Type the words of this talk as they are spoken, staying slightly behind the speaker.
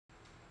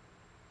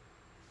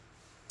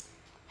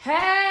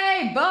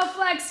Hey,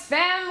 Bowflex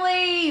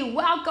family!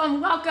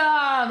 Welcome,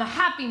 welcome!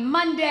 Happy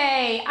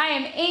Monday! I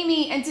am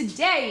Amy, and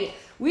today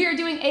we are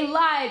doing a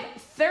live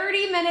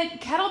 30-minute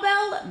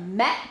Kettlebell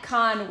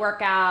MetCon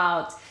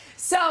workout.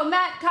 So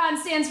MetCon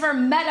stands for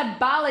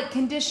metabolic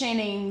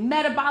conditioning,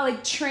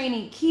 metabolic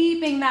training,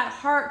 keeping that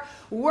heart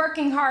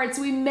working hard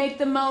so we make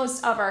the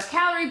most of our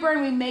calorie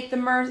burn, we make the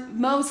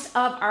most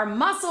of our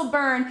muscle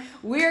burn.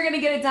 We're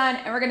gonna get it done,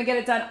 and we're gonna get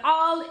it done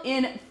all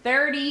in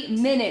 30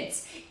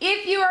 minutes.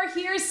 If you are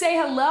here, say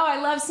hello.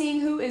 I love seeing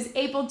who is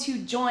able to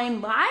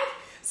join live.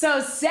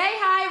 So say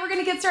hi. We're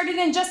gonna get started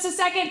in just a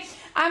second.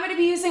 I'm gonna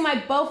be using my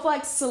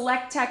Bowflex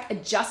Select Tech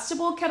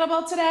adjustable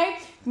kettlebell today.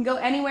 It can go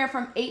anywhere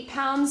from 8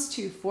 pounds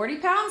to 40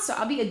 pounds. So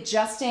I'll be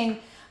adjusting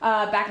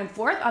back and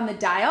forth on the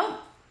dial.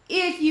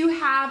 If you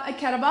have a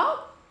kettlebell,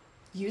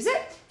 use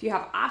it. If you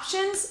have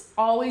options,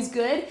 always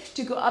good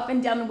to go up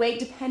and down the weight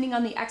depending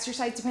on the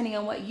exercise, depending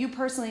on what you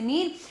personally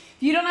need. If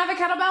you don't have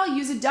a kettlebell,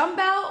 use a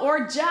dumbbell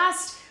or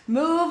just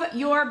move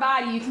your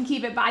body. You can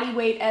keep it body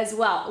weight as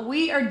well.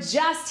 We are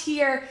just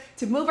here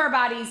to move our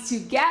bodies, to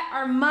get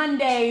our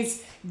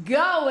Mondays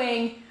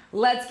going.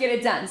 Let's get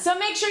it done. So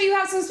make sure you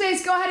have some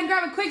space. Go ahead and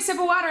grab a quick sip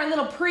of water, a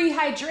little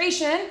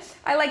pre-hydration.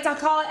 I like to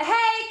call it,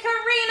 hey,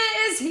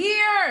 Karina is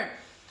here.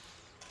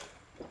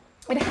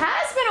 It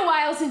has been a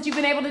while since you've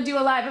been able to do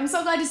a live. I'm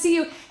so glad to see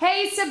you.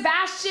 Hey,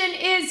 Sebastian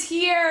is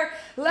here.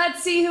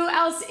 Let's see who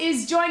else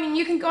is joining.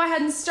 You can go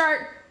ahead and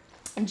start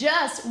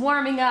just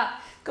warming up.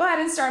 Go ahead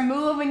and start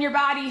moving your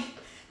body.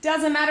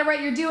 Doesn't matter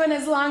what you're doing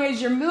as long as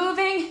you're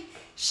moving.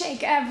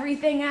 Shake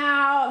everything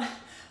out.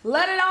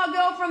 Let it all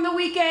go from the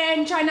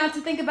weekend. Try not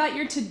to think about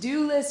your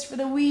to-do list for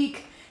the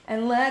week.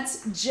 And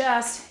let's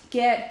just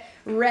get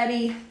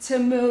ready to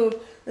move.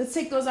 Let's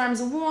take those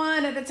arms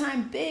one at a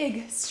time.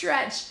 Big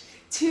stretch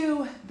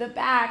to the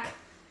back.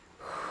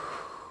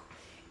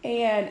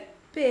 And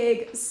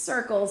big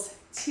circles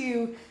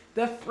to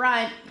the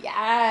front.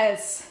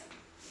 Yes.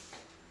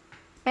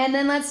 And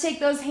then let's take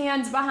those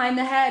hands behind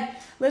the head.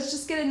 Let's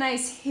just get a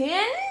nice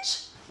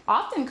hinge,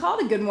 often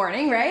called a good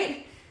morning,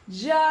 right?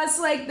 Just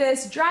like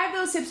this. Drive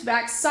those hips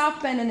back,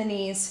 soft bend in the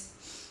knees.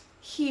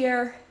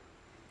 Here.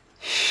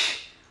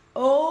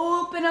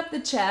 Open up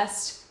the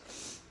chest.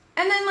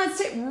 And then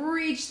let's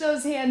reach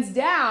those hands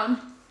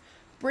down.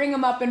 Bring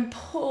them up and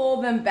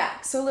pull them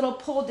back. So a little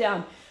pull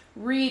down.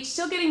 Reach,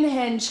 still getting the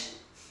hinge.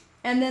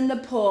 And then the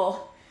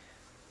pull.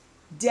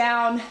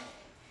 Down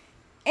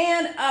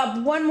and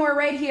up. One more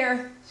right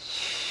here.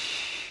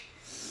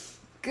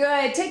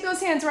 Good. Take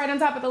those hands right on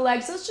top of the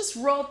legs. Let's just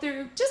roll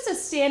through just a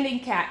standing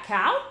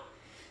cat-cow.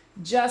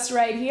 Just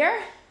right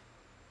here.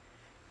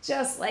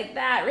 Just like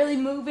that. Really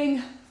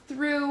moving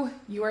through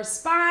your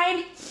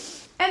spine.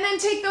 And then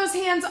take those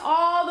hands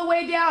all the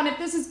way down. If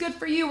this is good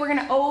for you, we're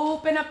going to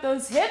open up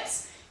those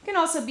hips. You can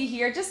also be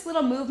here. Just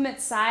little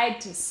movement side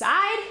to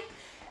side.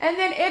 And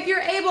then if you're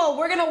able,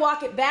 we're going to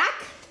walk it back.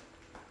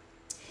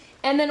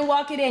 And then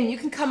walk it in. You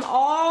can come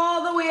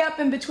all the way up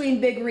in between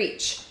big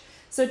reach.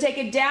 So take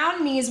it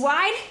down, knees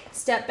wide,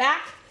 step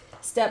back,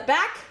 step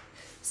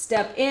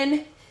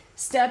in,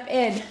 step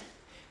in.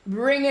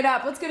 Bring it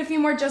up. Let's get a few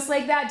more just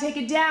like that. Take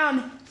it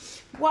down,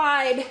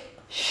 wide.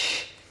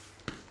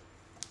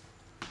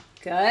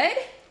 Good.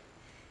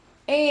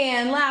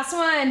 And last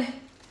one.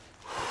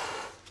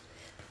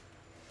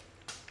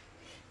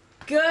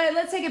 Good.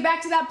 Let's take it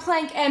back to that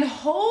plank and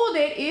hold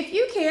it if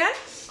you can.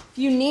 If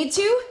you need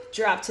to,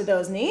 drop to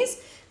those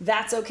knees.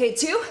 That's okay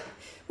too.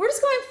 We're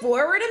just going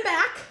forward and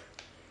back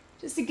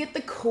just to get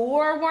the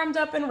core warmed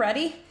up and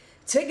ready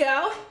to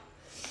go.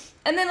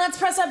 And then let's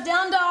press up,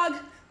 down dog.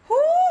 Woo!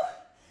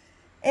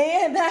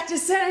 And back to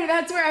center.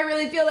 That's where I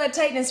really feel that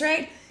tightness,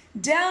 right?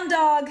 Down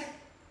dog.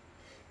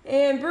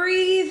 And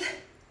breathe.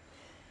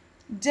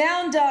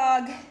 Down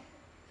dog.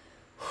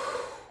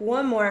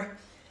 One more.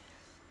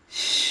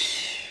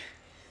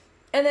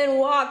 And then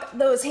walk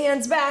those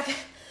hands back.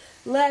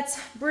 Let's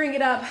bring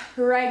it up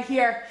right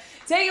here.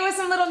 Take it with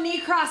some little knee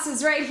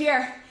crosses right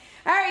here.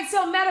 All right,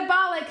 so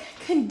metabolic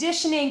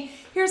conditioning.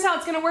 Here's how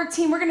it's gonna work,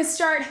 team. We're gonna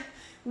start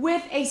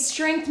with a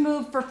strength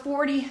move for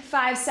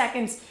 45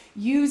 seconds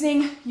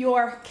using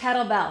your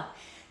kettlebell.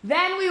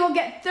 Then we will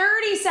get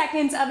 30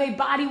 seconds of a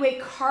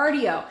bodyweight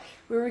cardio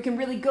where we can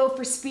really go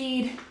for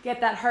speed, get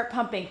that heart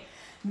pumping.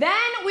 Then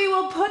we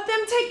will put them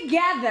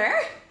together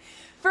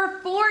for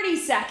 40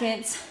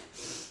 seconds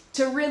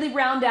to really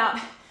round out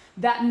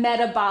that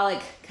metabolic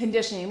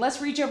conditioning.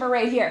 Let's reach over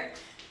right here,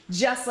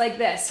 just like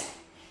this.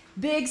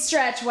 Big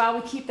stretch while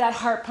we keep that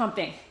heart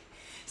pumping.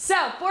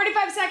 So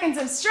 45 seconds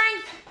of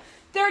strength,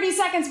 30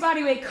 seconds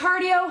bodyweight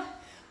cardio.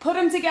 Put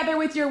them together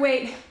with your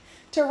weight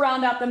to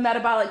round out the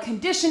metabolic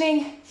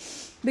conditioning.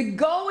 The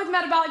goal with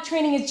metabolic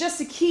training is just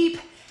to keep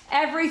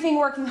everything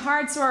working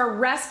hard so our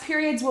rest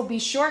periods will be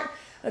short.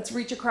 Let's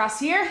reach across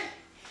here.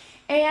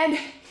 And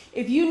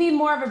if you need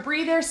more of a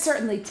breather,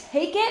 certainly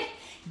take it.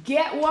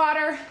 Get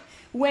water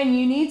when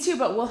you need to,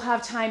 but we'll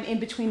have time in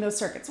between those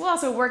circuits. We'll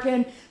also work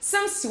in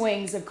some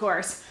swings, of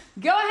course.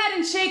 Go ahead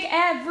and shake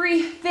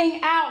everything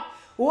out.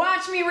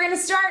 Watch me. We're gonna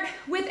start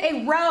with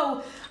a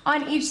row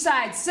on each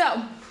side.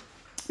 So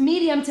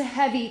medium to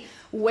heavy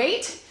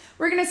weight.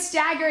 We're gonna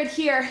stagger it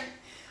here.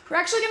 We're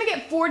actually gonna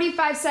get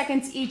 45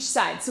 seconds each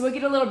side. So we'll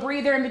get a little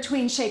breather in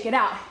between, shake it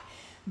out.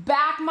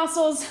 Back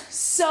muscles,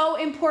 so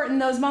important.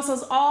 Those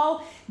muscles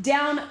all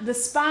down the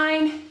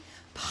spine.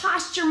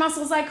 Posture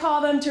muscles, I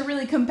call them, to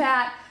really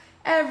combat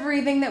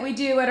everything that we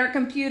do at our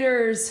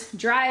computers,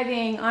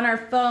 driving, on our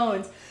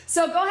phones.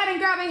 So go ahead and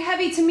grab a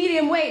heavy to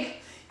medium weight.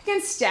 You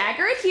can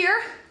stagger it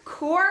here,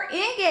 core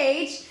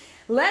engaged.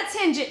 Let's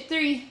hinge it,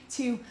 3,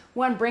 2,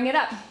 1, bring it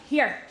up,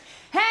 here.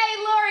 Hey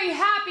Lori,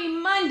 happy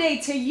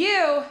Monday to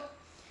you.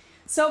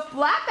 So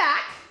flat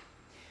back,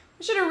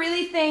 I should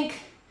really think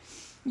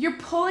you're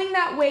pulling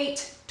that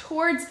weight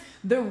towards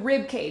the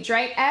rib cage,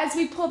 right? As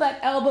we pull that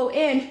elbow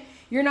in,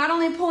 you're not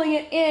only pulling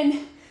it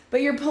in,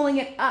 but you're pulling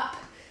it up.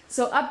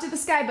 So up to the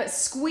sky, but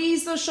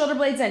squeeze those shoulder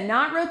blades in,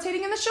 not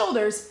rotating in the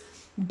shoulders,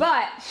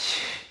 but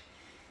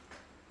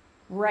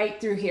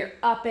right through here,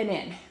 up and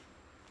in.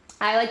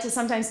 I like to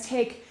sometimes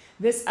take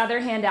this other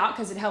hand out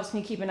because it helps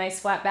me keep a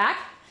nice flat back.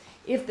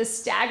 If the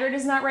staggered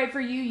is not right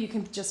for you, you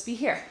can just be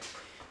here.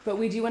 But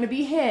we do want to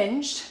be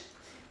hinged.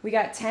 We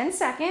got 10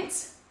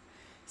 seconds.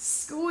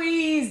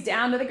 Squeeze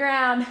down to the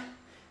ground.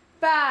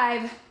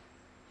 5,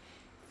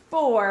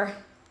 4,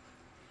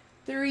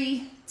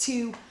 3,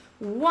 2,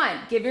 1.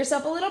 Give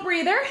yourself a little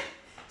breather.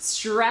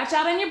 Stretch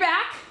out on your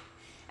back.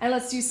 And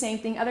let's do same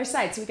thing other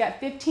side. So we got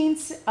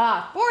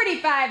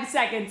 45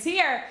 seconds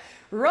here.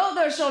 Roll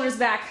those shoulders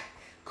back.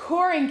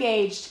 Core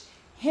engaged.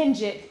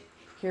 Hinge it.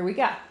 Here we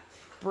go.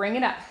 Bring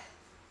it up.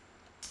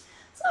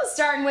 So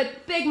starting with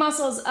big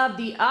muscles of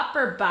the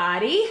upper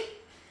body.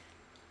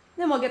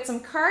 Then we'll get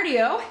some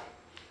cardio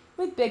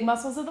with big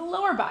muscles of the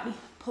lower body.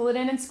 Pull it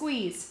in and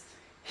squeeze.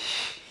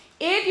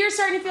 If you're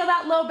starting to feel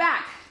that low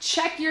back,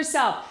 check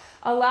yourself.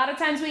 A lot of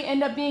times we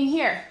end up being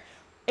here.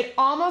 It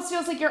almost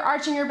feels like you're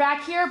arching your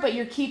back here, but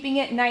you're keeping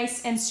it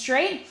nice and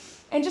straight.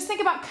 And just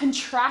think about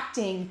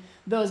contracting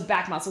those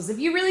back muscles. If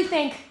you really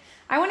think,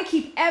 I want to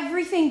keep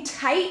everything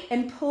tight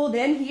and pulled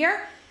in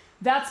here,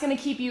 that's going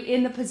to keep you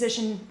in the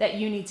position that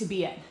you need to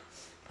be in.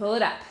 Pull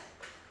it up.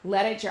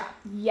 Let it drop.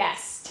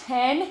 Yes,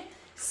 10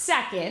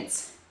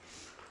 seconds.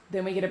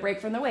 Then we get a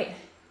break from the weight.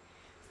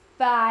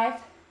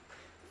 5,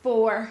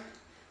 4,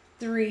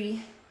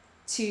 3,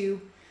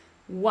 2,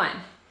 1.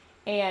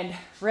 And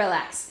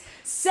relax.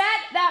 Set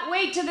that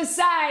weight to the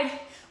side.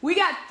 We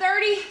got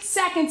 30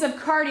 seconds of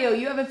cardio.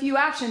 You have a few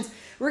options.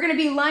 We're going to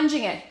be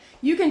lunging it.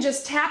 You can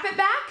just tap it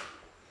back.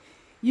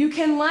 You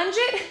can lunge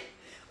it.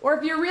 Or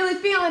if you're really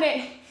feeling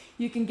it,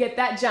 you can get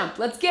that jump.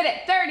 Let's get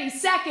it. 30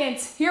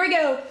 seconds. Here we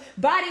go.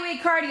 Body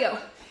weight cardio.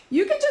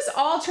 You can just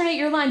alternate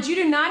your lunge. You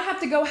do not have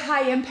to go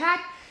high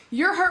impact.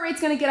 Your heart rate's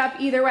going to get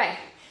up either way.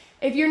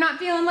 If you're not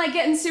feeling like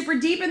getting super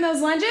deep in those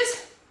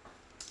lunges,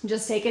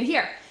 just take it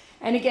here.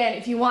 And again,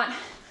 if you want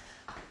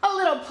a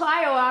little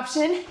plyo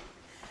option,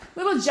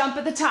 little jump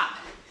at the top.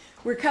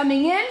 We're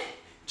coming in,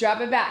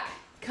 drop it back.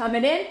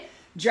 Coming in,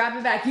 drop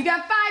it back. You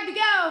got 5 to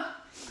go.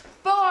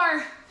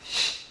 4,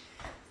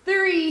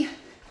 3,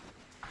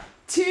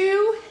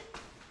 2,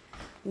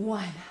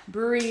 1.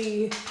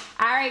 Breathe.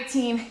 All right,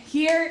 team,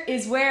 here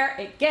is where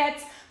it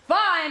gets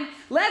fun.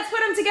 Let's put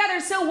them together.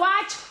 So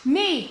watch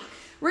me.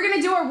 We're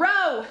gonna do a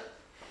row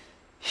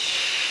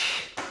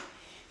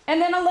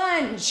and then a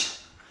lunge.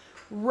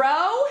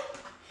 Row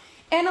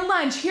and a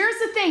lunge. Here's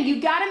the thing,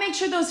 you gotta make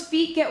sure those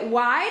feet get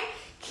wide.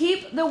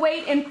 Keep the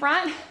weight in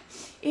front.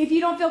 If you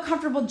don't feel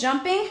comfortable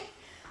jumping,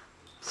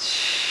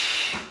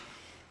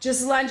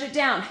 just lunge it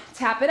down,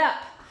 tap it up.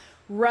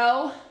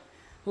 Row,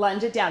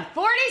 lunge it down.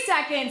 40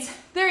 seconds,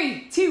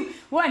 3, 2,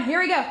 1,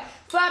 here we go.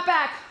 Flat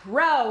back,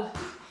 row,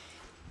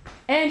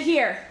 and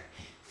here.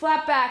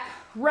 Flat back,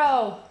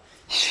 row,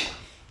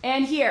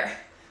 and here.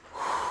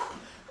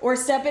 Or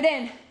step it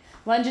in,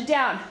 lunge it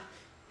down.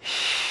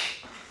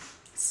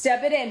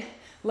 Step it in,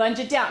 lunge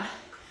it down.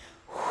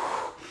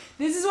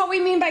 This is what we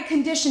mean by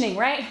conditioning,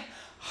 right?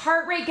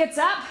 Heart rate gets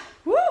up,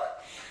 woo,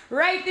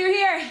 right through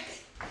here.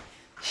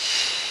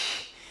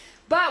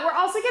 But we're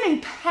also getting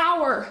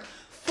power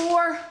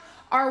for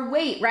our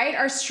weight, right?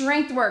 Our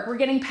strength work. We're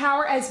getting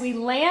power as we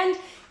land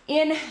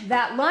in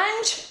that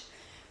lunge.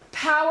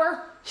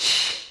 Power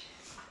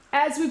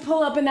as we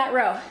pull up in that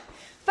row.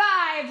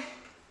 5,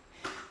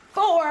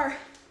 4,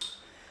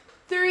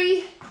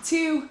 3,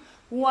 2,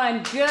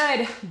 1.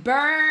 Good.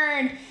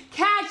 Burn.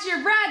 Catch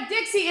your breath.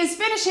 Dixie is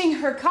finishing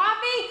her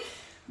coffee,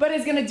 but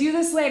is gonna do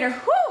this later.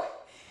 Whew.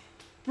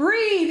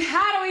 Breathe.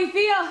 How do we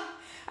feel?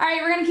 All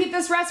right, we're gonna keep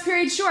this rest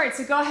period short,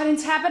 so go ahead and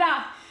tap it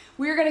out.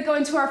 We're gonna go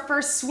into our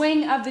first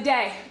swing of the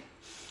day.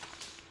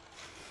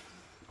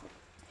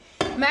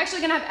 I'm actually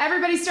gonna have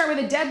everybody start with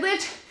a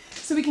deadlift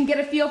so we can get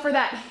a feel for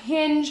that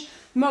hinge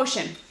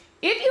motion.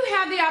 If you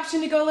have the option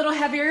to go a little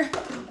heavier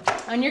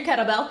on your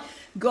kettlebell,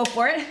 go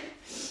for it.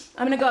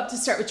 I'm gonna go up to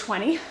start with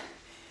 20.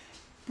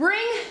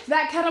 Bring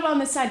that kettlebell in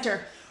the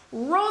center.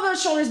 Roll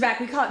those shoulders back.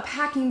 We call it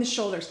packing the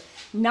shoulders.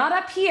 Not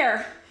up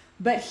here,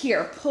 but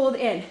here, pulled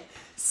in.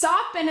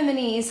 Soft bend in the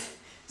knees,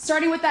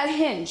 starting with that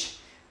hinge.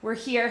 We're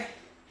here,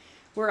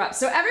 we're up.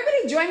 So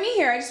everybody join me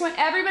here. I just want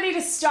everybody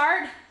to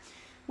start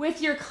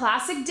with your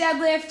classic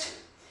deadlift,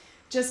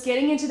 just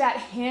getting into that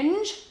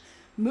hinge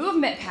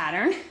movement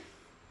pattern.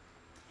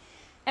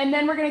 And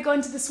then we're gonna go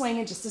into the swing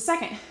in just a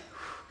second.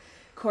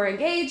 Core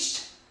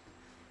engaged.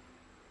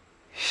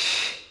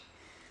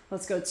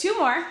 Let's go 2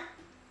 more.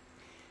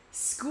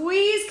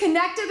 Squeeze,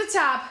 connect to the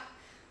top.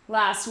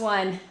 Last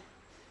one.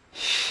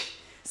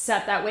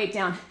 Set that weight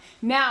down.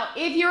 Now,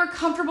 if you're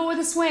comfortable with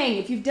a swing,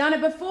 if you've done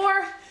it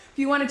before, if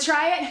you wanna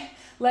try it,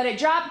 let it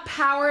drop,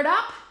 power it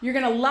up. You're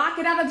gonna lock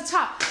it out of the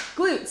top.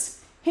 Glutes,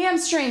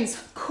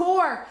 hamstrings,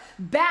 core,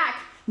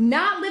 back,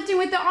 not lifting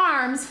with the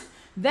arms,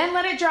 then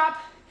let it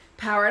drop,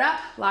 power it up,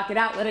 lock it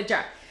out, let it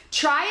drop.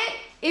 Try it.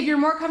 If you're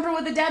more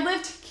comfortable with the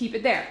deadlift, keep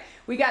it there.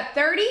 We got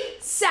 30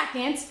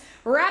 seconds.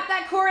 Wrap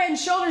that core in,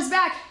 shoulders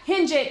back,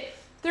 hinge it.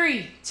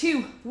 3,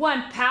 2,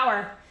 1,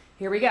 power.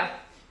 Here we go.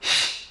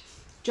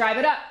 Drive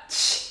it up.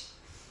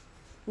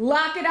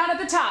 Lock it out at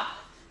the top.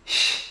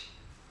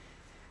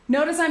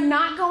 Notice I'm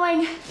not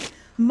going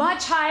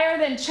much higher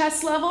than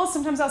chest level.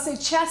 Sometimes I'll say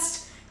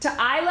chest to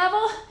eye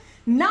level.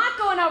 Not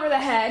going over the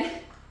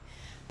head.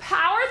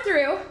 Power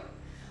through.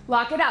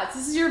 Lock it out. So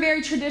this is your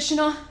very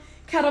traditional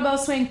kettlebell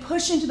swing.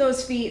 Push into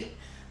those feet.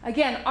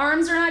 Again,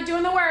 arms are not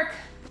doing the work,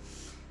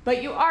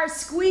 but you are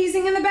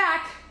squeezing in the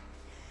back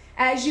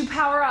as you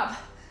power up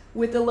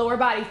with the lower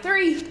body.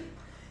 3,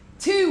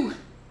 2,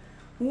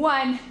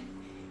 1,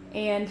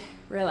 and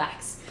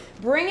relax.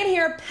 Bring it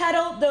here,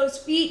 pedal those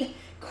feet.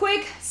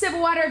 Quick sip of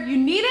water if you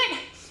need it.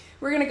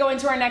 We're gonna go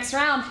into our next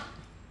round.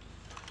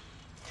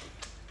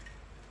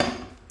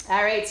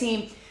 All right,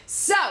 team.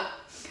 So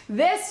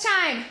this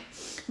time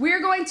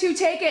we're going to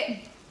take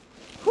it,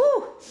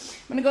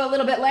 I'm gonna go a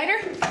little bit lighter.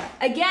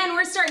 Again,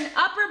 we're starting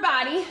upper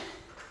body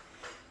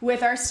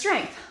with our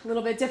strength. A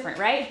little bit different,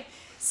 right?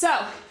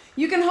 So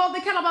you can hold the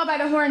kettlebell by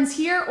the horns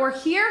here or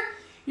here.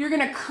 You're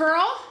gonna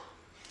curl,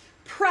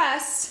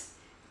 press,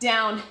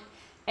 down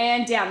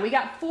and down. We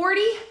got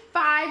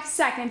 45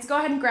 seconds. Go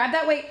ahead and grab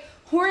that weight.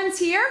 Horns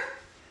here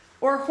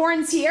or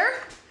horns here.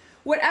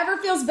 Whatever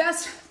feels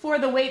best for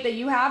the weight that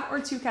you have, or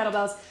 2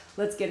 kettlebells.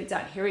 Let's get it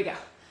done. Here we go.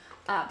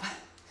 Up,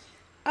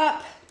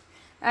 up.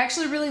 I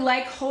actually really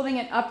like holding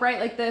it upright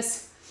like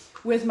this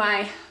with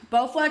my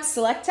Bowflex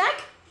Select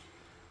Tech,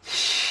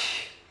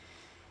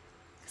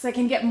 because I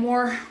can get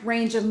more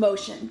range of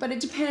motion, but it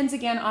depends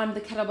again on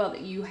the kettlebell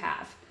that you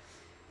have.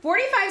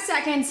 45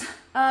 seconds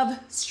of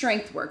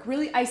strength work,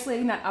 really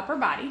isolating that upper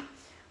body.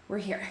 We're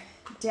here,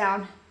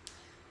 down,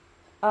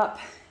 up,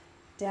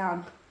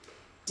 down,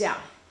 down.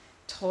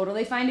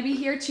 Totally fine to be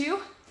here too.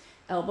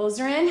 Elbows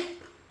are in.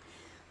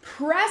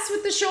 Press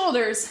with the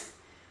shoulders,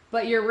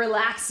 but you're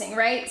relaxing,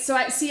 right? So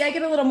I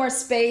get a little more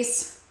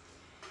space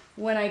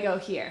when I go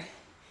here,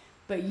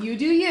 but you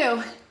do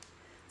you.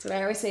 That's what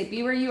I always say,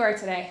 be where you are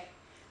today.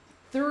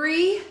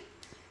 3,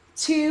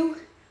 2,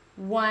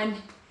 1,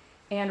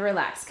 and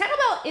relax.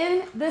 Kettlebell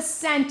in the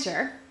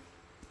center.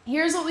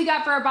 Here's what we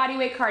got for our body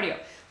weight cardio.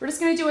 We're just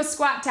gonna do a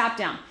squat tap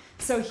down.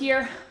 So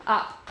here,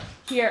 up,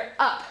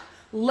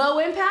 low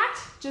impact,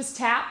 just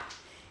tap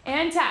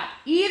and tap.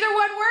 Either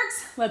one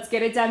works. Let's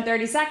get it done.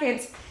 30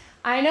 seconds.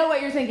 I know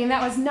what you're thinking.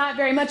 That was not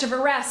very much of a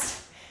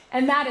rest,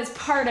 and that is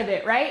part of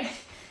it, right?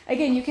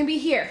 Again, you can be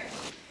here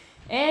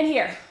and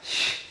here.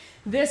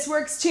 This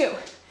works too.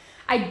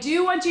 I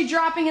do want you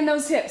dropping in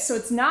those hips, so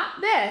it's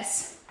not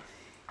this,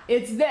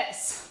 it's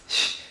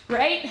this,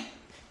 right?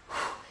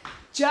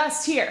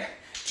 Just here.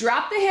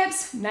 Drop the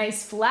hips,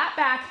 nice flat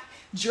back,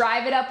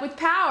 drive it up with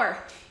power.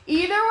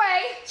 Either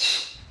way,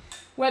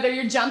 whether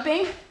you're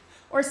jumping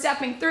or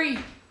stepping. 3,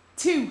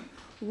 2,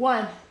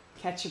 1,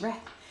 catch your breath.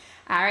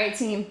 All right,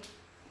 team,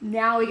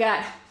 now we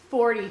got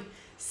 40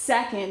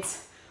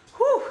 seconds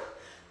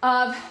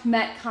of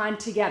MetCon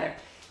together.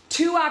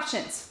 2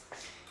 options.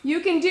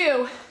 You can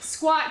do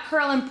squat,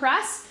 curl, and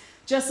press,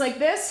 just like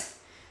this.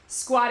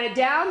 Squat it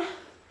down,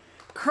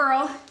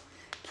 curl,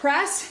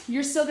 press.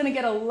 You're still gonna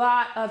get a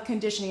lot of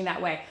conditioning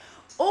that way.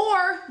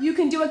 Or you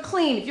can do a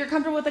clean. If you're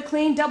comfortable with a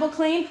clean, double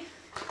clean,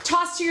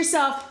 toss to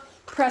yourself,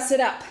 press it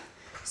up.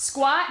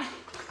 Squat,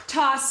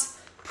 toss,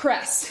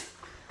 press.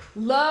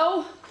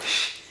 Low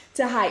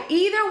to high.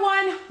 Either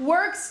one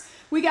works.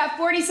 We got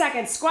 40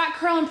 seconds. Squat,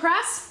 curl, and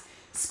press.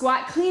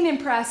 Squat, clean,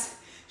 and press.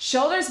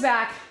 Shoulders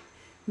back.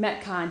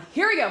 MetCon.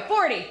 Here we go.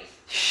 40.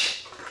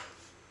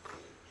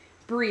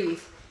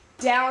 Breathe.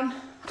 Down,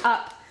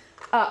 up,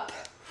 up.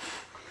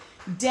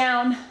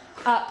 Down,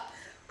 up,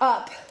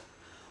 up.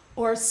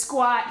 Or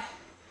squat,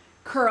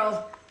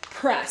 curl,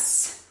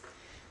 press.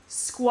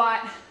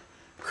 Squat,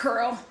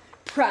 curl,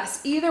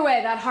 press. Either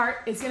way, that heart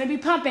is going to be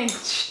pumping.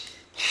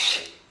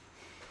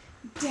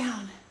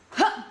 Down.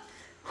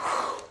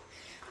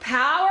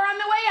 Power on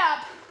the way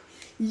up.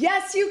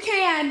 Yes, you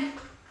can.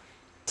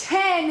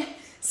 10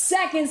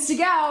 seconds to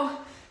go.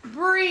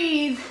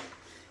 Breathe.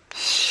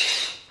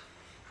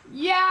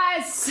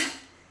 Yes.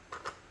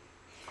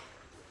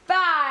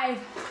 5,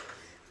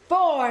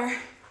 4,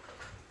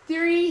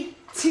 3,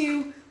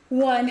 2,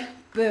 1.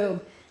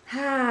 Boom.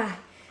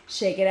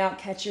 Shake it out.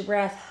 Catch your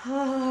breath.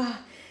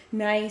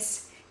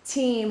 Nice.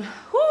 team.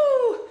 Woo!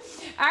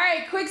 All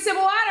right, quick sip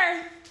of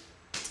water.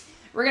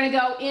 We're gonna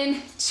go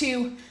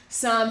into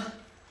some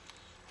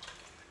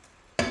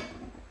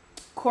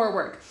core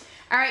work.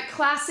 All right,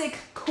 classic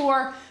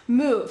core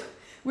move.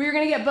 We're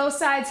gonna get both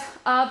sides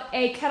of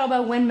a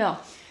kettlebell windmill.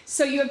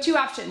 So you have two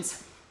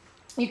options.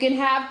 You can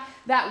have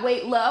that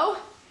weight low.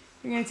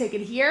 You're gonna take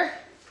it here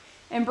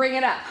and bring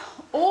it up.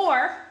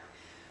 Or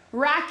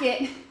rack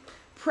it,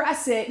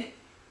 press it,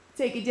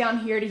 take it down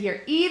here to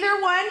here.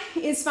 Either one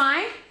is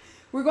fine.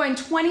 We're going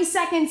 20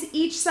 seconds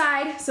each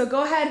side. So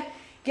go ahead,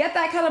 get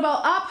that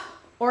kettlebell up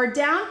or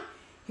down.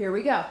 Here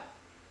we go.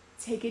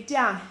 Take it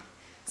down.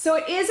 So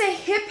it is a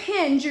hip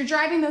hinge. You're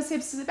driving those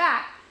hips to the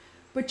back,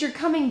 but you're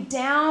coming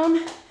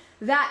down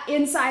that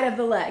inside of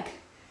the leg.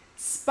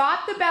 Spot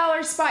the bell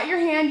or spot your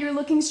hand. You're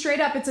looking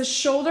straight up. It's a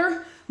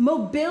shoulder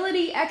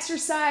mobility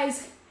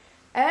exercise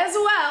as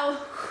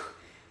well.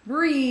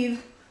 Breathe.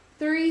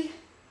 3,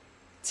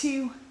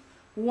 2,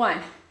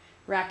 1.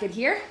 Rack it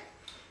here.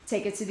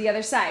 Take it to the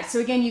other side. So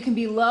again, you can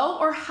be low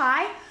or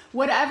high,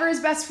 whatever is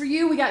best for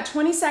you. We got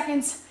 20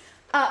 seconds.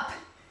 Up.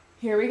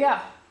 Here we go.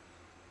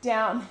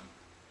 Down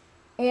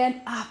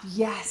and up.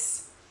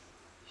 Yes.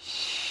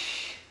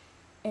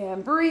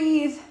 And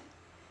breathe.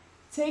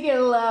 Take it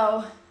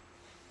low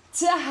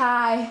to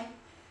high.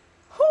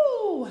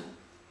 Whoo.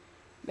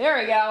 There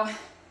we go.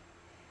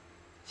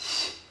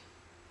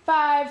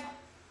 5,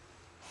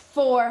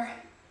 4,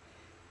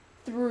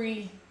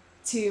 3,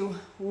 2,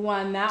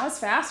 1. That was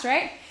fast,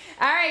 right?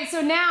 All right,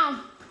 so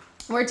now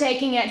we're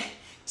taking it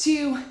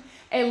to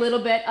a little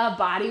bit of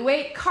body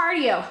weight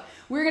cardio.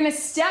 We're gonna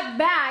step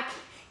back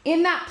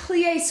in that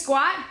plie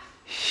squat,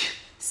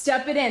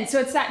 step it in. So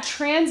it's that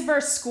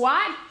transverse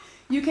squat.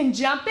 You can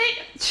jump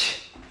it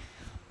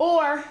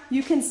or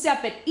you can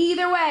step it.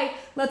 Either way,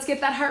 let's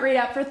get that heart rate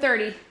up for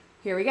 30.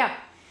 Here we go.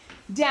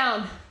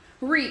 Down,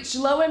 reach,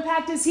 low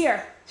impact is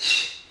here.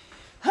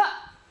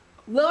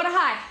 Low to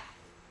high.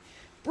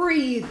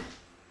 Breathe.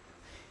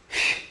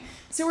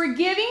 So we're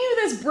giving you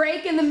this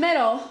break in the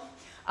middle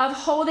of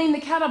holding the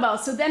kettlebell.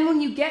 So then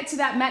when you get to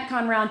that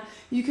MetCon round,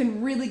 you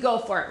can really go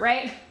for it,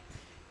 right?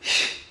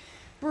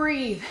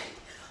 Breathe.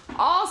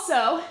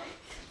 Also,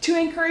 to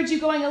encourage you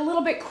going a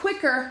little bit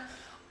quicker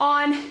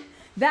on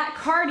that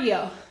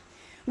cardio.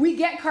 We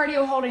get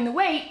cardio holding the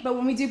weight, but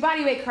when we do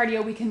body weight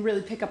cardio, we can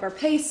really pick up our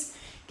pace,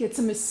 get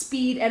some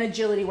speed and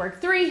agility work.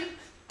 3,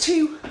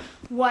 2,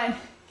 1,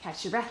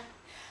 catch your breath.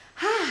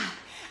 All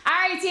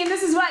right, team,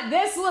 this is what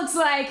this looks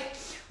like.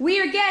 We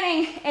are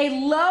getting a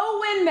low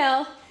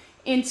windmill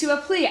into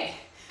a plie.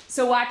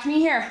 So watch me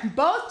here.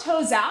 Both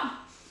toes out.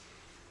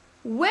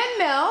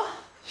 Windmill,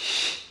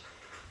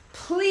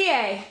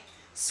 plie.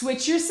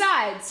 Switch your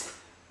sides.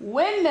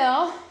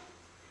 Windmill,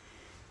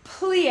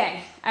 plie.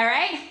 All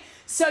right?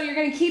 So you're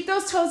gonna keep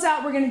those toes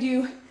out. We're gonna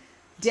do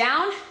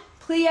down,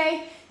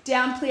 plie,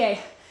 down, plie.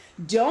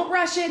 Don't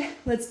rush it.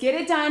 Let's get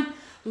it done.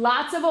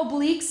 Lots of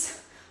obliques.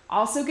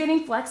 Also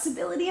getting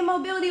flexibility and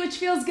mobility, which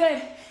feels good.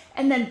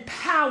 And then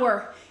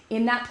power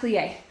in that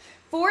plie.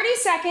 40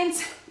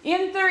 seconds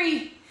in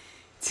 3,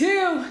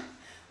 2,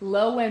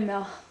 low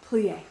windmill,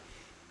 plie.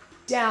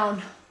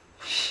 Down,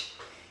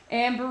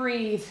 and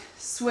breathe,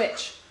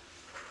 switch.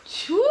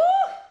 Woo!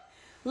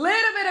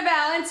 Little bit of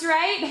balance,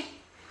 right?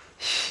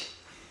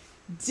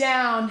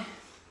 Down,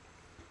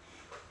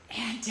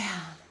 and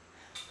down.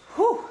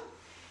 Whew.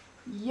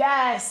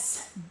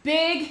 Yes,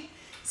 big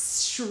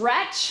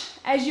stretch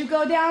as you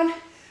go down.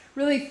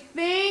 Really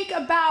think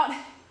about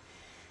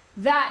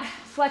that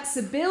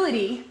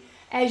flexibility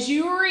as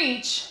you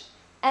reach,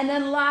 and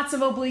then lots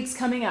of obliques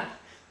coming up.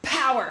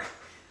 Power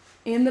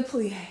in the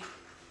plie.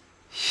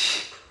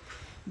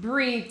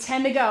 Breathe,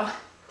 10 to go.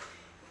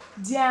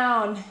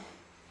 Down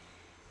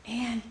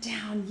and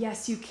down.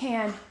 Yes, you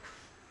can.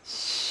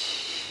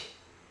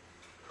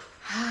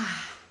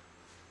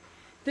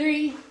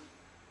 3,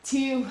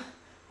 2,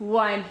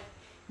 1.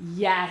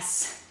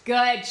 Yes.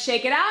 Good.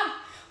 Shake it out.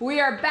 We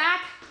are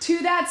back to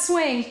that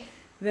swing.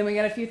 Then we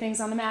got a few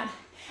things on the mat.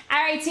 All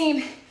right,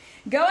 team.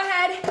 Go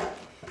ahead.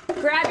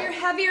 Grab your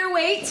heavier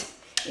weight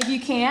if you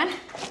can.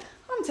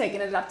 I'm taking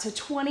it up to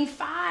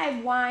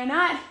 25. Why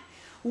not?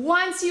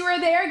 Once you are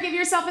there, give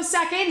yourself a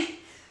second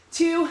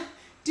to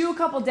do a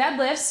couple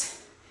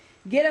deadlifts.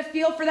 Get a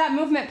feel for that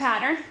movement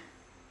pattern.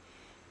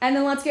 And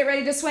then let's get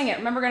ready to swing it.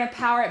 Remember, we're going to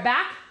power it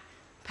back,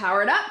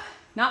 power it up,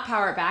 not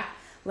power it back.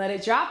 Let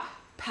it drop,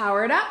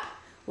 power it up,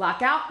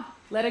 lock out,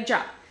 let it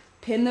drop.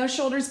 Pin those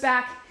shoulders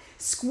back.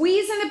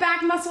 Squeeze in the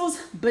back muscles,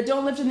 but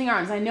don't lift in the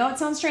arms. I know it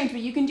sounds strange,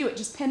 but you can do it.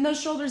 Just pin those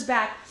shoulders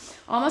back,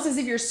 almost as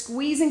if you're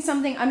squeezing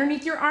something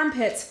underneath your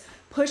armpits.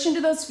 Push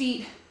into those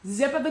feet,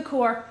 zip up the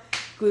core,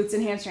 glutes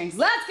and hamstrings.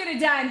 Let's get it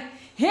done.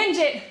 Hinge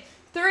it.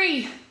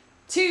 3,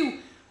 2,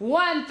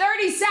 1.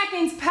 30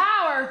 seconds,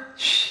 power.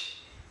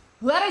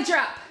 Let it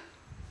drop.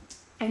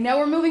 I know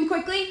we're moving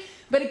quickly,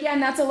 but again,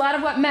 that's a lot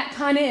of what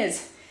MetCon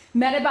is.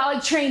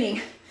 Metabolic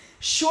training,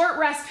 short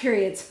rest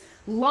periods,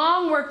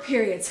 long work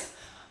periods,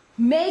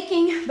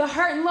 making the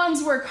heart and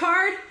lungs work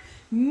hard,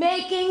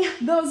 making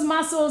those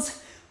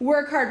muscles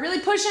work hard. Really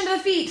push into the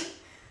feet.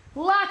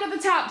 Lock at the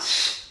top.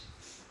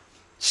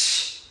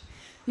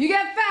 You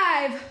got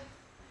 5,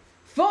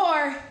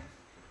 4,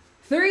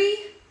 3,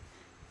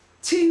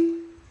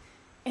 2,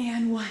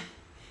 and 1.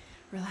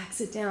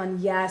 Relax it down.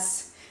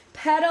 Yes.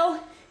 Pedal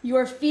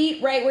your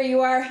feet right where you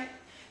are.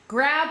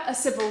 Grab a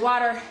sip of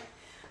water.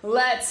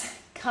 Let's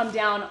come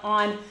down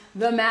on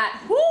the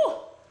mat. Woo!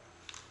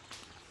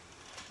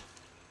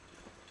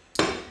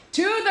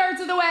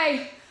 2/3 of the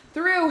way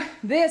through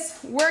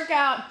this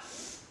workout.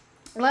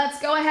 Let's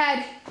go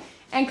ahead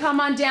and come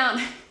on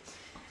down.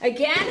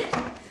 Again,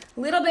 a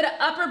little bit of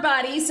upper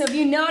body. So if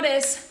you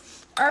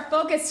notice, our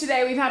focus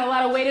today, we've had a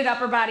lot of weighted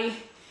upper body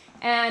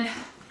and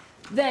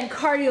then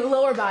cardio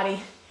lower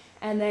body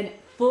and then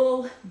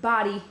full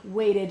body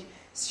weighted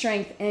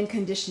strength and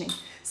conditioning.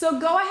 So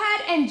go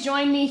ahead and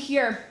join me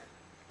here.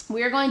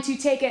 We are going to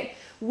take it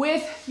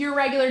with your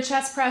regular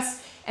chest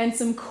press and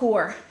some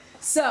core.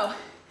 So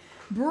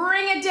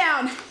bring it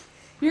down.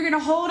 You're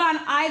gonna hold on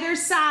either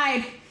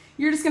side.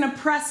 You're just gonna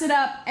press it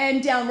up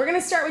and down. We're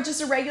gonna start with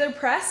just a regular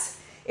press.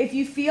 If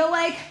you feel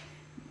like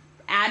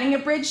adding a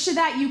bridge to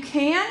that, you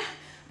can,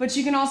 but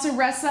you can also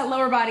rest that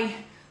lower body,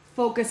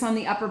 focus on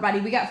the upper body.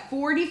 We got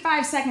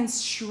 45 seconds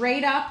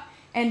straight up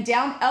and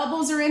down.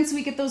 Elbows are in so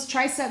we get those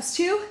triceps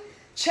too.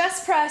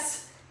 Chest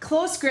press,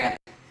 close grip,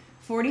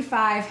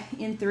 45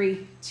 in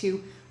 3,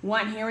 2,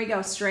 1. Here we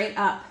go, straight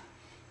up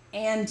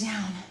and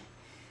down.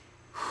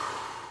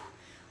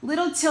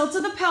 Little tilt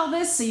of the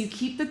pelvis so you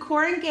keep the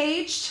core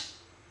engaged.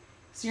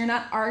 So you're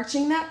not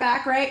arching that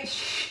back, right?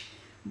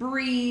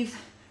 Breathe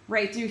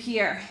right through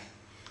here.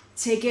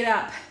 Take it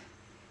up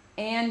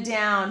and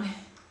down.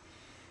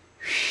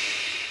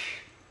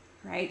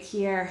 Right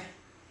here.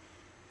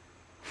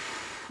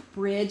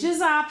 Bridge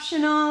is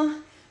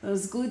optional.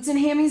 Those glutes and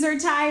hammies are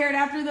tired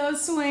after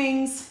those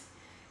swings.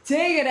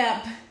 Take it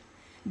up.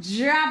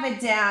 Drop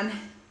it down.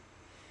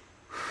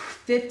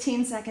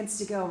 15 seconds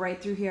to go right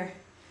through here.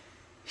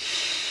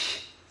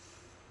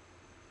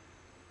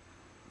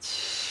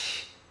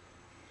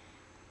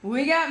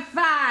 We got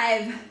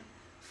 5,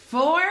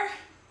 4,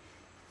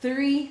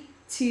 3,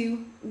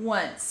 2,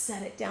 1.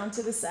 Set it down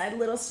to the side,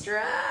 little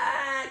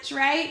stretch,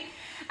 right?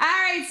 All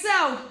right,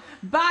 so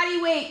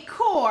body weight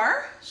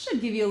core should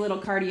give you a little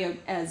cardio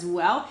as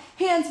well.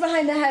 Hands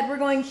behind the head. We're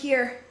going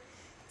here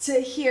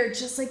to here,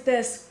 just like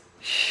this.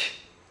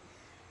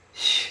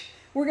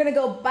 We're gonna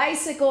go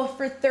bicycle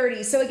for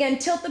 30. So again,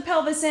 tilt the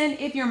pelvis in.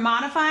 If you're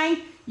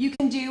modifying, you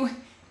can do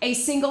a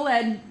single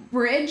leg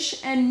bridge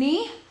and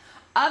knee.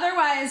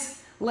 Otherwise,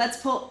 let's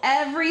pull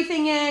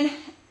everything in,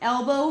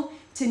 elbow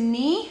to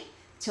knee,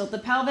 tilt the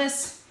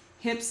pelvis,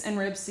 hips and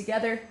ribs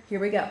together. Here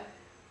we go.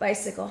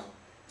 Bicycle,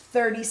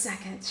 30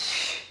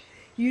 seconds.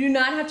 You do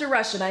not have to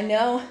rush it. I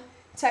know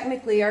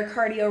technically our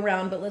cardio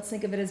round, but let's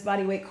think of it as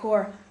body weight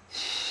core.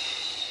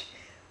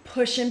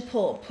 Push and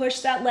pull.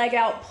 Push that leg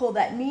out, pull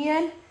that knee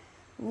in,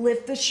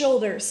 lift the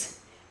shoulders.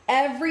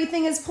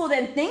 Everything is pulled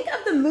in. Think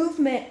of the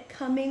movement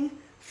coming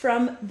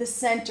from the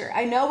center.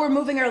 I know we're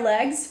moving our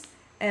legs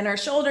and our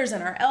shoulders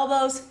and our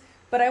elbows,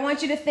 but I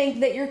want you to think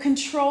that you're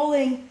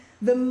controlling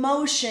the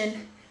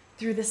motion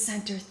through the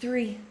center.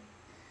 3,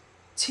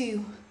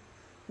 2,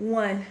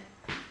 1.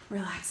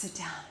 Relax it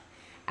down.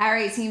 All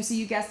right, team, so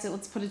you guessed it.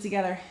 Let's put it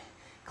together.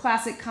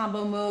 Classic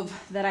combo move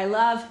that I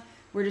love.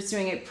 We're just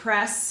doing a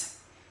press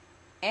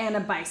and a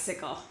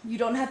bicycle. You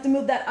don't have to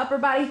move that upper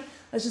body.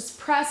 Let's just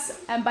press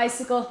and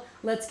bicycle.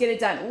 Let's get it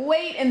done.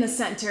 Weight in the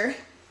center.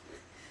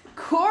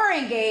 Core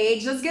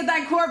engaged. Let's get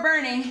that core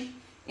burning.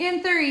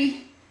 In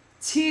 3,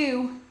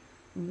 2,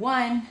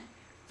 1,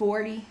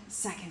 40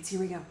 seconds. Here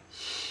we go.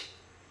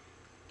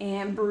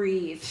 And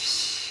breathe.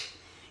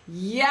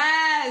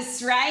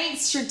 Yes, right?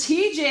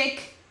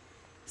 Strategic.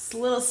 It's a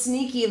little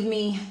sneaky of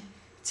me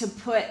to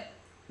put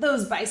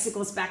those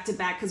bicycles back to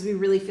back because we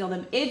really feel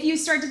them. If you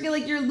start to feel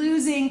like you're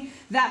losing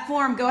that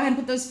form, go ahead and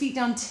put those feet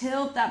down,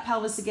 tilt that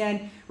pelvis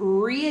again,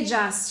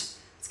 readjust.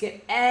 Let's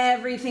get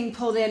everything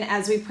pulled in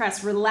as we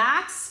press.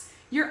 Relax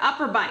your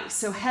upper body.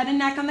 So head and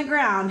neck on the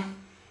ground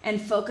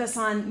and focus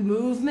on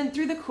movement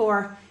through the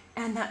core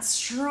and that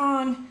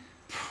strong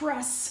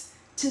press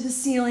to the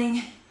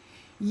ceiling.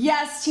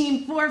 Yes,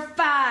 team, 4,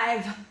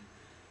 5,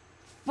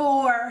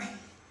 4,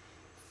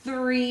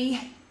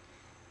 3,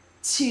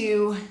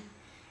 2,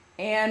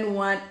 and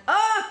 1.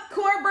 Oh,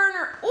 core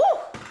burner. Ooh,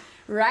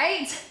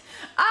 right?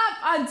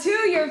 Up onto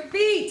your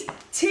feet,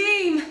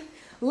 team.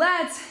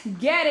 Let's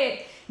get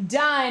it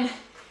done.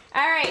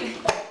 All right,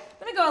 I'm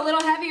gonna go a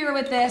little heavier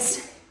with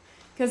this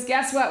because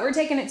guess what? We're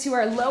taking it to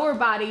our lower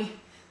body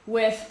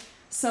with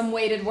some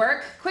weighted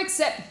work. Quick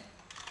sip.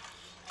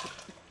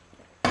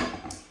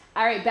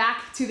 All right,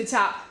 back to the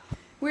top.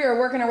 We are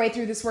working our way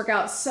through this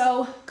workout.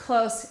 So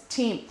close,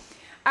 team.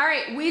 All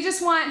right, we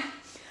just want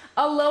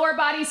a lower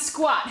body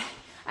squat.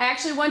 I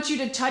actually want you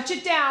to touch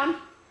it down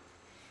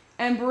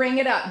and bring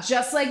it up,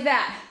 just like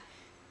that.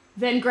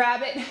 Then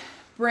grab it,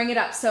 bring it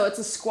up. So it's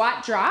a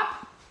squat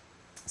drop.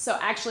 So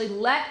actually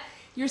let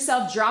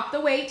yourself drop the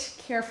weight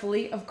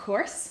carefully, of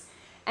course,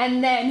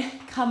 and then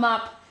come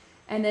up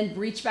and then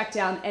reach back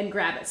down and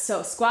grab it.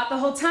 So squat the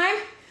whole time,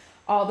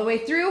 all the way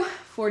through,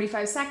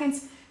 45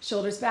 seconds,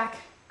 shoulders back,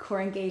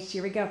 core engaged.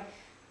 Here we go.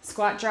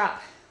 Squat,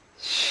 drop.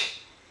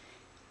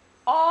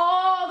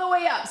 All the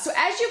way up. So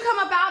as you come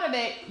up out of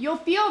it, you'll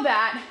feel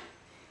that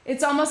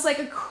it's almost like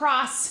a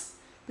cross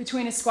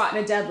between a squat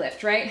and a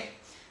deadlift, right?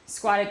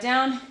 Squat it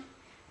down,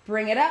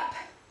 bring it up,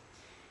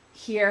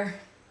 here,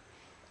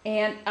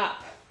 and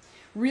up.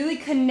 Really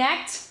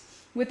connect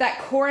with that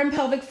core and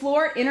pelvic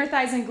floor, inner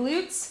thighs and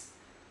glutes.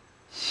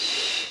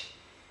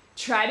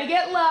 Try to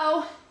get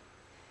low.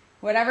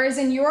 Whatever is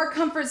in your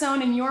comfort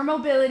zone and your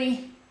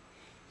mobility.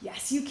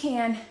 Yes, you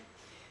can.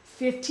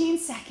 15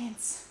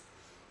 seconds.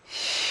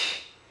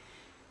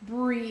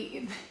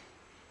 Breathe.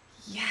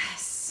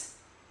 Yes.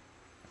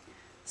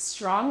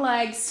 Strong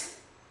legs.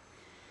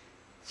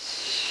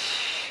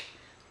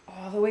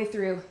 All the way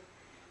through.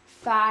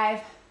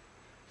 5,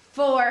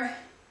 4,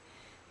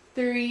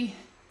 3,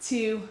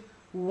 2,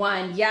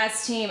 1.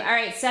 Yes, team. All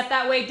right, set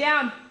that weight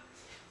down.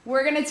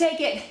 We're gonna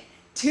take it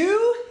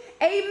to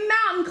a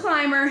mountain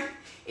climber.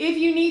 If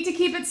you need to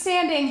keep it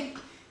standing,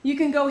 you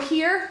can go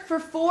here for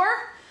 4.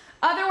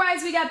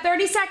 Otherwise, we got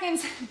 30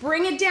 seconds.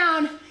 Bring it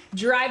down.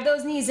 Drive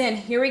those knees in.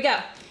 Here we go.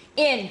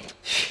 In.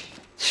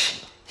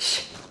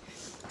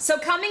 So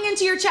coming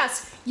into your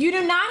chest, you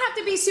do not have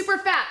to be super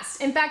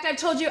fast. In fact, I've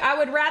told you I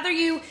would rather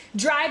you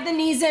drive the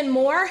knees in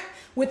more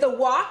with a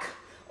walk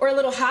or a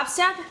little hop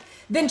step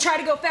than try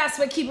to go fast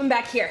but keep them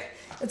back here.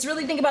 Let's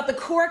really think about the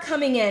core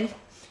coming in,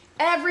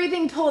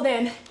 everything pulled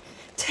in.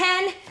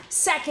 10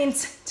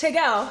 seconds to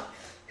go.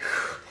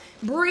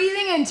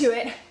 Breathing into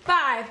it.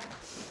 5,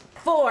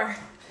 4,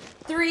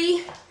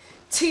 3,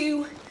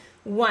 2,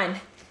 1.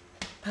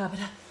 Pop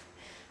it up.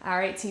 All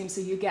right, team,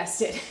 so you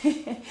guessed it.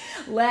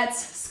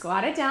 Let's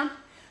squat it down,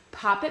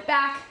 pop it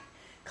back,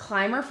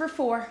 climber for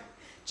 4,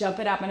 jump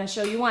it up. I'm gonna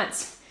show you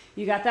once.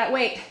 You got that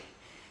weight.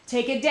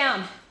 Take it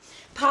down,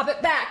 pop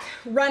it back,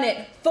 run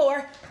it.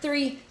 4,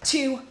 3,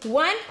 2,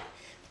 1.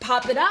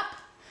 Pop it up.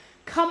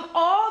 Come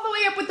all the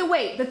way up with the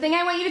weight. The thing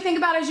I want you to think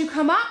about as you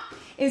come up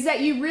is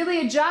that you really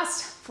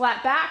adjust,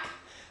 flat back,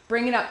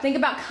 bring it up. Think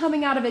about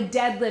coming out of a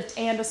deadlift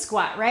and a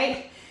squat,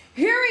 right?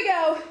 Here we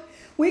go.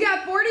 We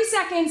got 40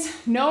 seconds.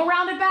 No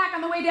rounded back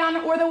on the way down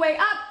or the way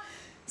up.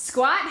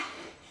 Squat,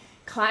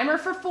 climber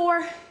for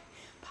 4,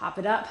 pop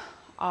it up,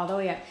 all the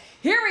way up.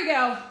 Here we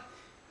go.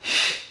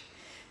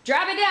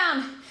 Drop it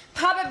down,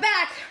 pop it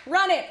back,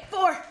 run it.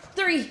 4,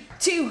 3,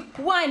 2,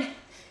 1.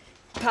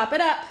 Pop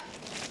it up.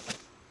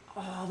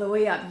 All the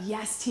way up.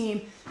 Yes,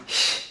 team.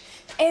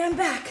 And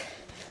back.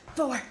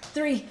 4,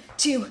 3,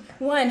 2,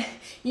 1.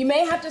 You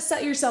may have to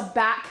set yourself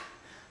back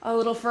a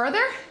little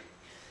further.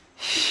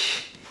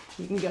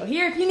 You can go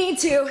here if you need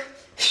to.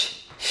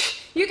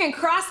 You can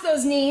cross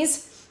those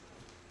knees.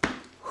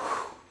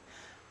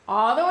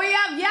 All the way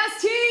up.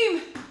 Yes,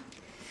 team.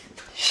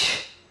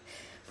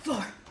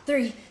 4,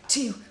 3,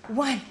 2,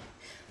 1.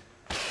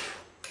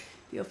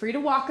 Feel free to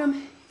walk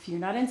them if you're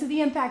not into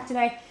the impact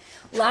today.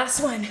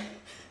 Last one.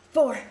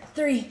 4,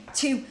 3,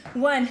 2,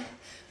 1.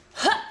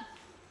 Hup.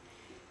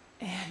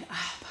 And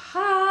up.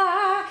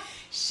 Ha.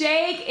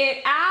 Shake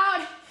it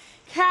out.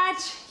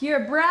 Catch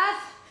your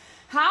breath.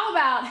 How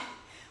about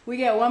we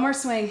get one more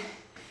swing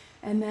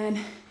and then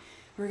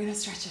we're gonna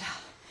stretch it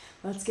out.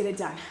 Let's get it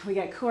done. We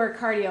got core,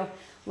 cardio,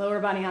 lower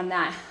body on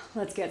that.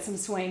 Let's get some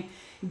swing.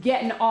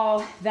 Getting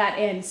all that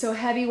in. So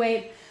heavy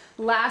weight,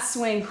 last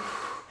swing.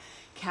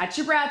 Catch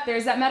your breath.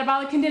 There's that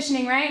metabolic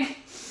conditioning, right?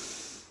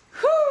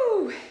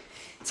 Whew.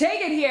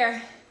 Take it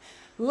here.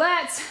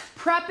 Let's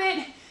prep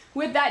it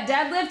with that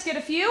deadlift. Get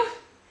a few.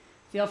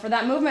 Feel for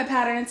that movement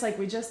pattern. It's like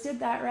we just did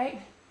that,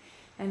 right?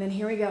 And then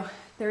here we go.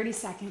 30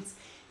 seconds.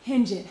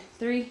 Hinge it.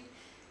 3,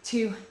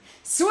 2,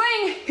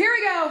 swing. Here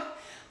we go.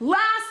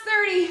 Last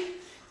 30.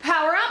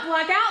 Power up,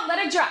 lock out,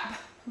 let it drop.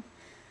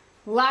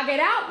 Lock it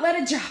out, let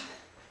it drop.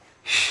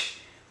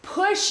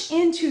 Push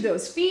into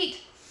those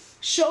feet.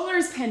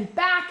 Shoulders pinned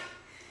back.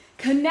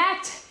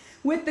 Connect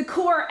with the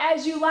core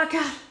as you lock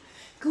out.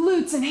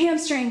 Glutes and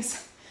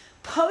hamstrings.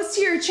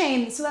 Posterior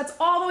chain, so that's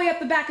all the way up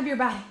the back of your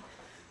body.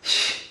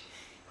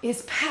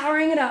 Is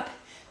powering it up,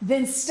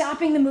 then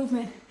stopping the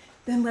movement,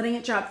 then letting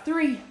it drop.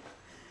 3,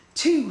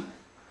 2,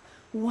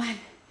 1.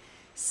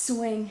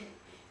 Swing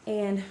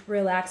and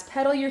relax.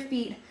 Pedal your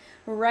feet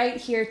right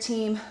here,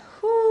 team.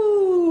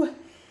 Whoo.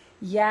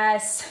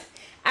 Yes.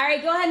 All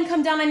right, go ahead and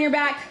come down on your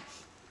back.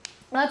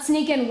 Let's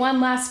sneak in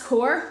one last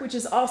core, which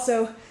is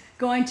also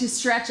going to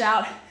stretch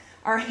out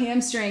our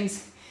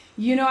hamstrings.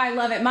 You know I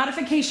love it.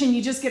 Modification,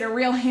 you just get a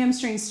real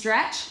hamstring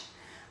stretch.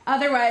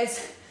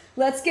 Otherwise,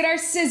 let's get our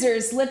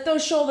scissors, lift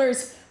those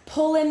shoulders,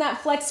 pull in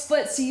that flex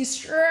foot so you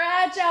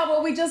stretch out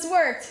what we just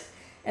worked.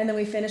 And then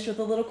we finish with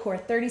a little core,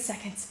 30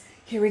 seconds.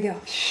 Here we go.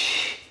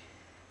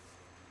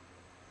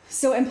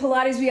 So in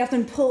Pilates, we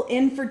often pull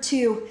in for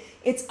 2.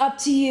 It's up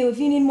to you. If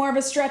you need more of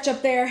a stretch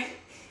up there,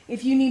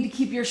 if you need to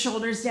keep your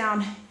shoulders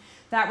down,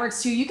 that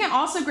works too. You can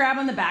also grab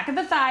on the back of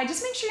the thigh.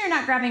 Just make sure you're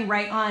not grabbing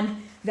right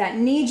on that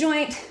knee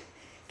joint,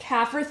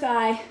 calf or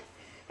thigh.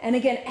 And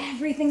again,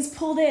 everything's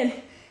pulled in.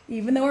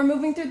 Even though we're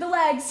moving through the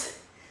legs,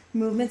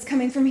 movement's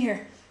coming from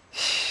here.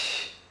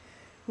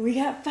 We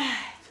got 5,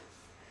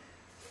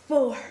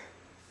 4,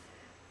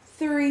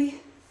 3,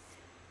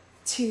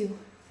 2,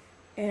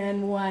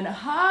 and 1.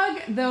 Hug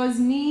those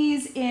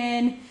knees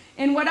in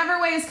whatever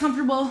way is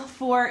comfortable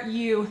for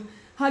you.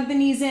 Hug the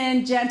knees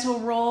in, gentle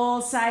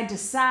roll side to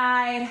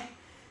side.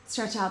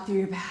 Stretch out through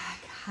your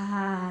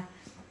back.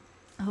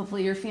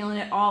 Hopefully you're feeling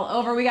it all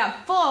over. We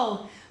got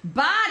full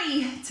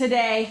body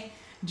today.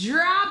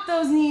 Drop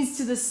those knees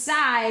to the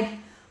side.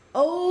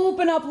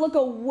 Open up, look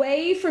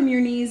away from your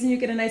knees, and you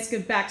get a nice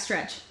good back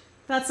stretch.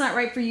 If that's not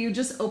right for you,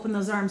 just open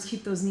those arms,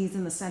 keep those knees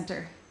in the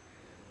center.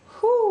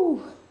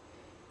 Whew.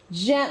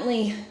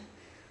 Gently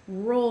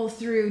roll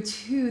through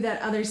to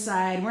that other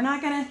side. We're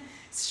not gonna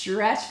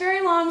stretch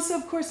very long, so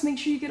of course make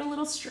sure you get a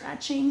little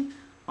stretching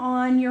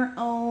on your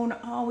own.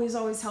 Always,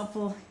 always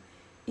helpful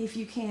if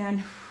you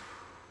can.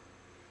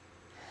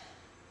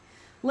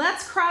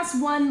 Let's cross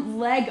one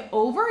leg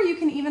over. You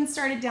can even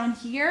start it down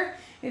here.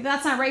 If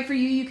that's not right for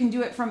you, you can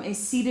do it from a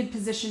seated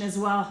position as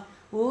well.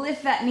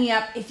 Lift that knee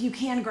up. If you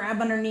can, grab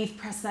underneath,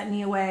 press that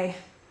knee away.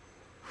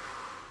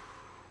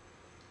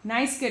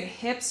 Nice, good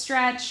hip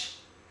stretch.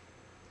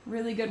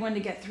 Really good one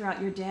to get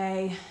throughout your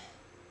day.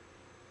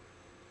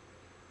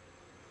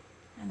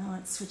 And then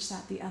let's switch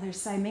that the other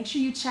side. Make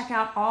sure you check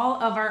out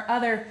all of our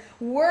other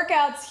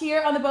workouts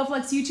here on the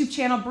Bowflex YouTube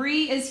channel.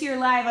 Bree is here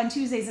live on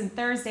Tuesdays and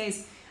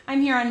Thursdays. I'm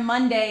here on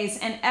Mondays,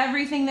 and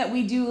everything that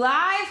we do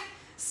live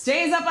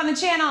stays up on the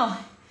channel.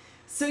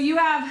 So you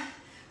have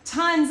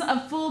tons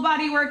of full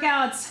body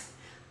workouts,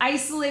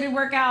 isolated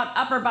workout,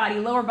 upper body,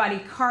 lower body,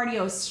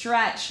 cardio,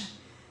 stretch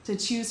to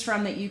choose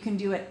from that you can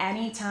do at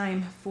any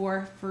time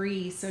for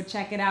free. So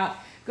check it out.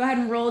 Go ahead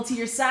and roll to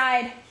your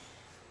side.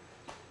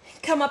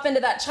 Come up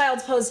into that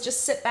child's pose.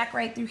 Just sit back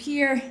right through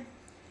here.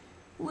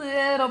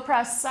 Little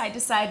press side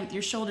to side with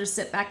your shoulders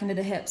sit back into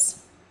the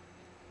hips.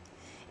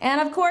 And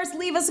of course,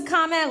 leave us a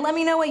comment. Let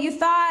me know what you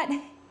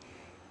thought.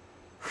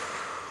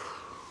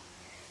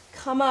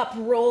 Come up,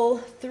 roll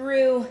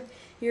through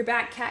your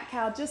back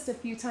cat-cow just a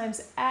few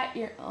times at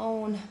your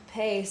own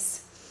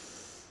pace.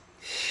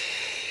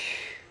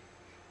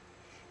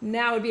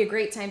 Now would be a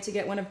great time to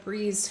get one of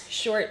Bree's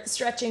short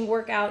stretching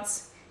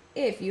workouts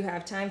if you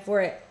have time for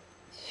it.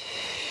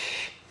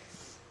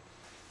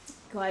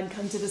 Go ahead and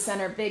come to the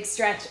center. Big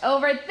stretch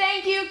over.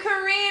 Thank you,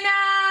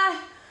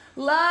 Karina.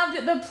 Loved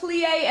the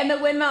plie and the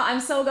windmill. I'm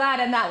so glad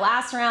in that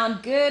last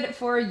round. Good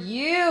for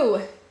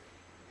you.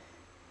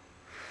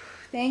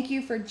 Thank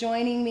you for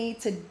joining me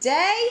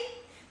today.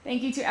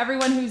 Thank you to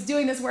everyone who's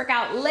doing this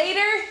workout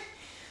later.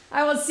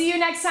 I will see you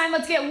next time.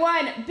 Let's get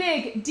one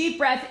big deep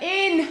breath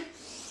in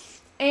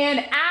and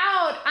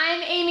out.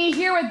 I'm Amy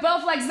here with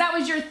Bowflex. That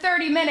was your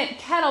 30-minute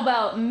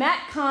Kettlebell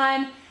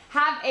MetCon.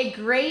 Have a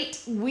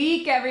great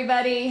week,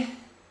 everybody.